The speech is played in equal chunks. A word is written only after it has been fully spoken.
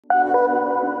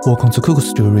Welcome to Kuku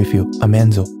Studio Review. I'm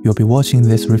Enzo. You'll be watching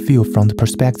this review from the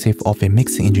perspective of a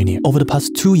mixing engineer. Over the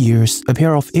past 2 years, a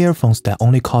pair of earphones that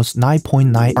only cost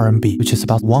 9.9 RMB, which is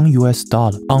about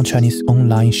 $1 on Chinese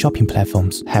online shopping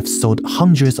platforms, have sold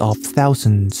hundreds of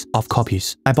thousands of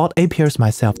copies. I bought 8 pairs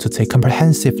myself to take a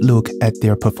comprehensive look at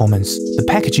their performance. The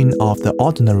packaging of the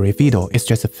ordinary Vido is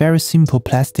just a very simple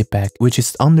plastic bag, which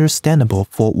is understandable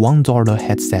for $1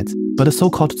 headset. But the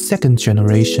so-called second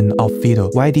generation of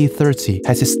Vido YD30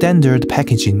 has a standard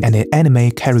packaging and an anime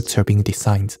character being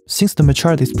designed. Since the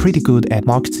material is pretty good at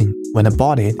marketing, when I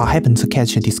bought it, I happened to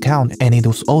catch a discount and it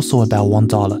was also about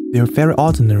 $1. They're a very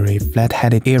ordinary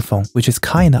flat-headed earphone, which is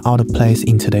kinda out of place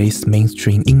in today's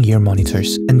mainstream in-ear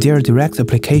monitors, and they're a direct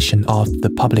application of the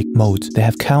public mode. They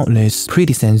have countless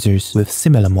predecessors with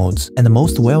similar modes, and the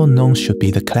most well-known should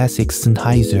be the classic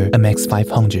Sennheiser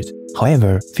MX500.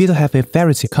 However, Vido have a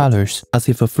variety of colors, as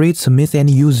if afraid to miss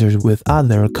any users with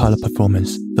other color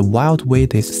performance. The wild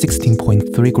weight is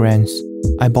 16.3 grams.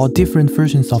 I bought different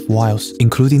versions of wires,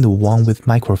 including the one with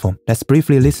microphone. Let's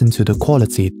briefly listen to the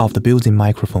quality of the built-in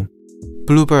microphone.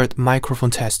 Bluebird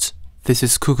microphone test. This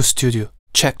is Kuku Studio.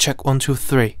 Check 1 2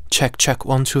 3. Check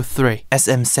 1 2 3.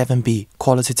 SM7B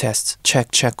quality test.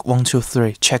 Check 1 2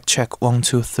 3. Check 1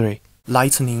 2 3.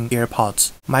 Lightning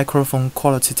AirPods microphone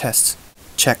quality test.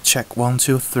 Check 1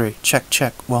 2 3.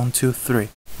 Check 1 2 3.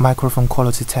 Microphone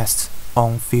quality test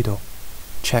on Vido.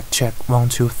 Check 1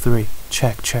 2 3.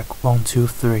 Check 1 2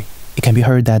 3. It can be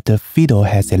heard that the Vido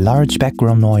has a large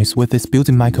background noise with its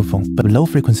built-in microphone, but low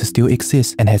frequency still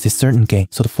exists and has a certain gain,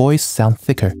 so the voice sounds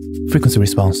thicker. Frequency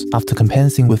response. After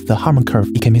compensating with the Harman curve,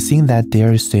 it can be seen that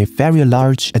there is a very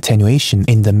large attenuation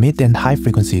in the mid and high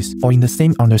frequencies, or in the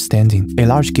same understanding, a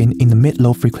large gain in the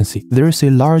mid-low frequency. There is a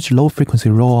large low frequency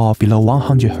roll-off below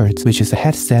 100 Hz, which is a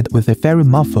headset with a very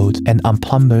muffled and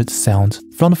unplumbed sound.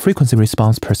 From the frequency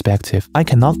response perspective, I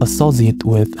cannot associate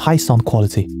with high sound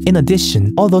quality. In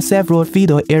addition, although several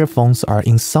Vido earphones are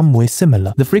in some way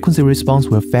similar, the frequency response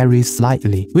will vary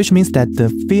slightly, which means that the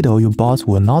Vido you bought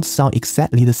will not sound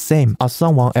exactly the same as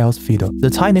someone else's Vido. The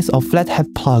tightness of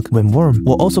flathead plug when warm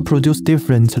will also produce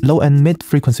different low and mid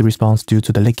frequency response due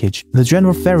to the leakage. The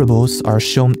general variables are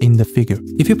shown in the figure.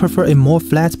 If you prefer a more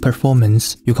flat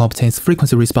performance, you can obtain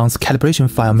frequency response calibration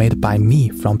file made by me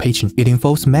from Patreon. It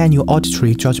involves manual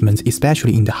auditory judgment,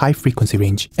 especially in the high frequency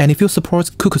range. And if you support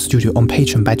Kuku Studio on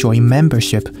Patreon by joining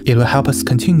membership, it will help us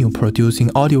continue producing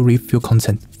audio review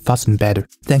content faster and better.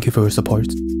 Thank you for your support.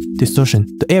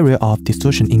 Distortion. The area of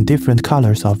distortion in different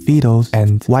colors of Vido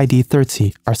and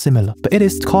YD30 are similar, but it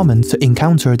is common to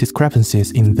encounter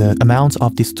discrepancies in the amount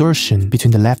of distortion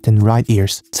between the left and right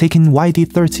ears. Taking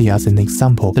YD30 as an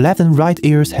example, the left and right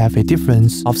ears have a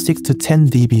difference of 6 to 10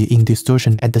 dB in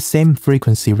distortion at the same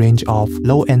frequency range of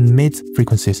low and mid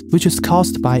frequencies, which is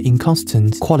caused by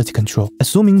inconstant quality control.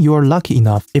 Assuming you are lucky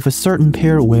enough, if a certain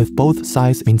pair with both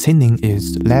sides maintaining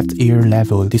its left ear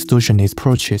level distortion is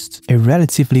purchased, a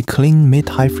relatively clean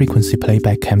mid-high frequency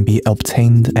playback can be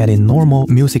obtained at a normal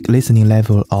music listening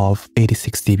level of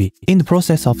 86 dB. In the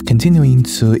process of continuing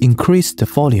to increase the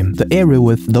volume, the area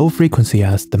with low frequency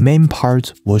as the main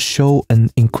part will show an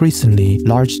increasingly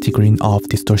large degree of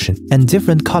distortion, and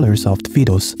different colors of the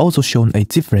Vidos also show a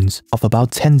difference of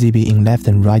about 10 dB in left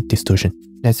and right distortion.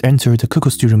 Let's enter the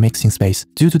Kuku Studio mixing space.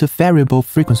 Due to the variable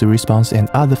frequency response and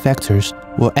other factors,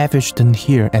 we'll average them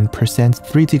here and present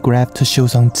 3D graph to show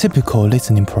some typical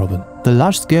listening problem. The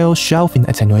large-scale shelving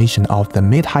attenuation of the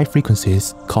mid-high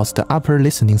frequencies caused the upper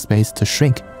listening space to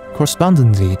shrink.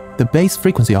 Correspondingly, the bass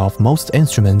frequency of most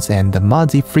instruments and the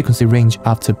muddy frequency range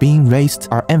after being raised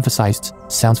are emphasized.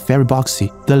 Sounds very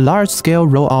boxy. The large-scale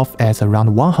roll-off at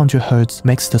around 100 Hz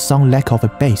makes the sound lack of a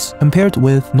bass. Compared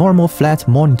with normal flat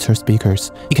monitor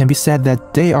speakers, it can be said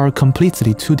that they are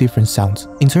completely two different sounds.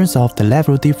 In terms of the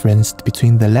level difference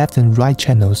between the left and right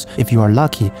channels, if you are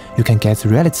lucky, you can get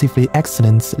relatively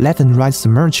excellent left and right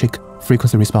symmetric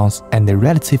frequency response and a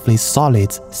relatively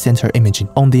solid center imaging.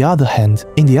 On the other hand,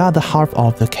 in the other half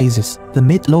of the cases, the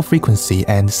mid-low frequency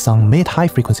and some mid-high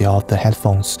frequency of the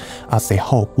headphones as a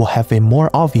whole will have a more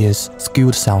obvious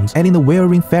skewed sound, and in the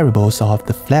wearing variables of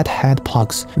the flathead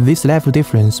plugs, this level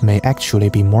difference may actually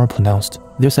be more pronounced.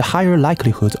 There's a higher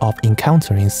likelihood of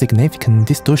encountering significant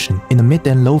distortion in the mid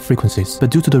and low frequencies, but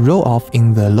due to the roll-off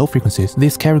in the low frequencies,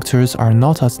 these characters are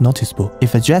not as noticeable.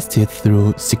 If adjusted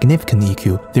through significant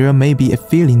EQ, there may be a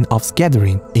feeling of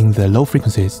scattering in the low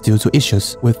frequencies due to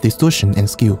issues with distortion and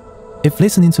skew. If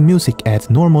listening to music at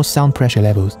normal sound pressure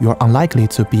levels, you are unlikely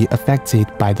to be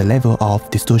affected by the level of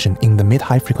distortion in the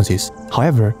mid-high frequencies.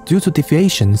 However, due to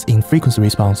deviations in frequency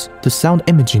response, the sound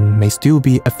imaging may still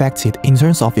be affected in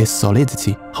terms of its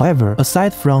solidity. However,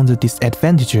 aside from the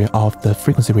disadvantage of the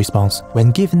frequency response, when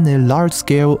given a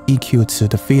large-scale EQ to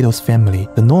the Vido's family,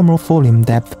 the normal volume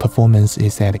depth performance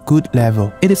is at a good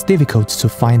level. It is difficult to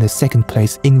find a second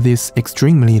place in these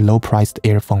extremely low-priced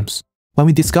earphones. When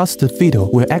we discuss the Vido,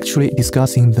 we're actually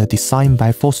discussing the design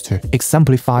by Foster,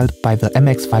 exemplified by the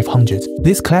MX500.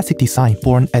 This classic design,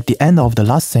 born at the end of the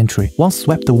last century, once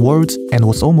swept the world and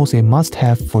was almost a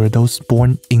must-have for those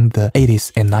born in the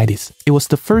 80s and 90s. It was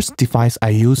the first device I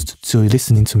used to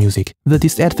listening to music. The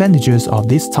disadvantages of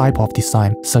this type of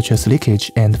design, such as leakage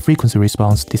and frequency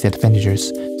response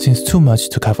disadvantages, seems too much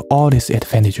to cover all these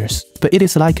advantages. But it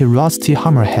is like a rusty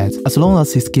hammerhead. As long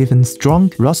as it's given strong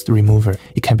rust remover,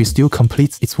 it can be still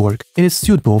completes its work. It is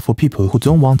suitable for people who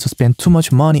don't want to spend too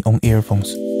much money on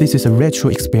earphones. This is a retro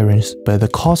experience, but the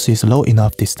cost is low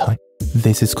enough this time.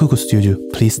 This is Cuckoo Studio.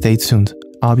 Please stay tuned.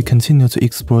 I'll be continuing to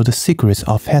explore the secrets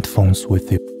of headphones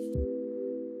with you.